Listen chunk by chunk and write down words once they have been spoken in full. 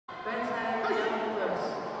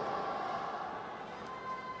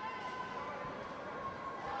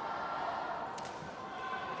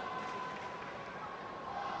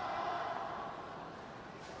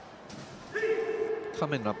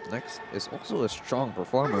coming up next is also a strong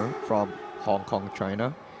performer from Hong Kong,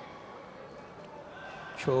 China.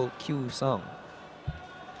 Tsang.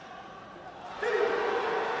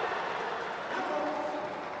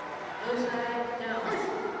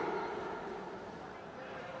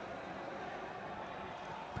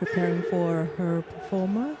 Preparing for her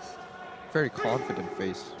performance. Very confident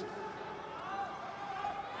face.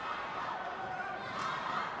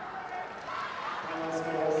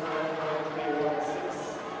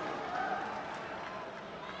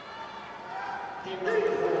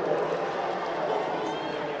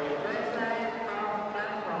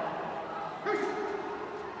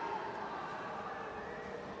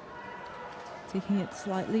 Taking it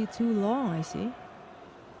slightly too long, I see.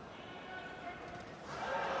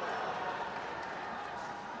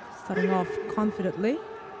 Starting off confidently.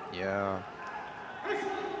 Yeah.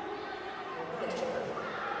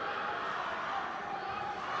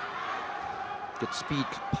 Good speed,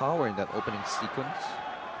 power in that opening sequence.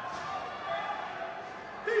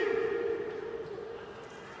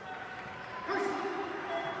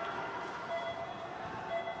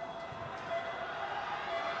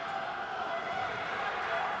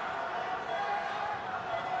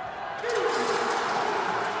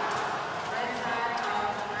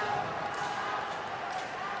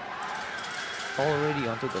 Already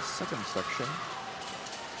onto the second section.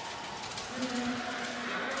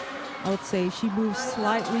 I would say she moves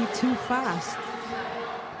slightly too fast.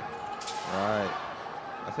 Right.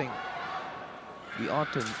 I think we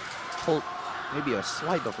ought to hold maybe a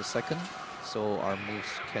slight of a second so our moves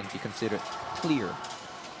can be considered clear.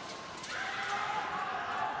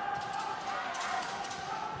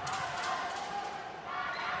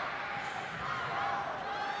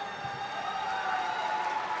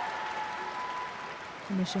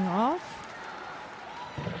 Finishing off.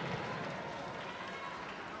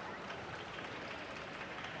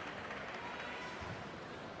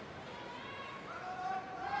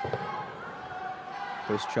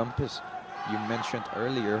 Those jumpers you mentioned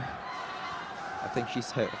earlier, I think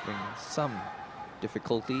she's having some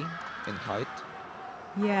difficulty in height.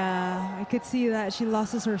 Yeah, I could see that she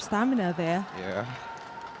loses her stamina there. Yeah.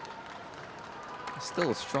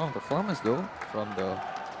 Still a strong performance though from the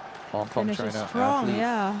Hong Kong, Finishes China strong, athlete.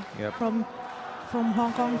 yeah. Yep. From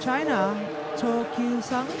Hong Kong, China,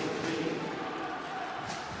 Tsang.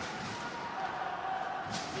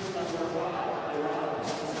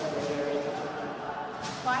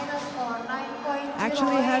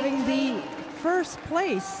 Actually having the first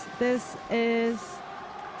place. This is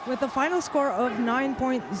with a final score of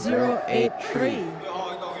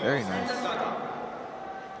 9.083. Very nice.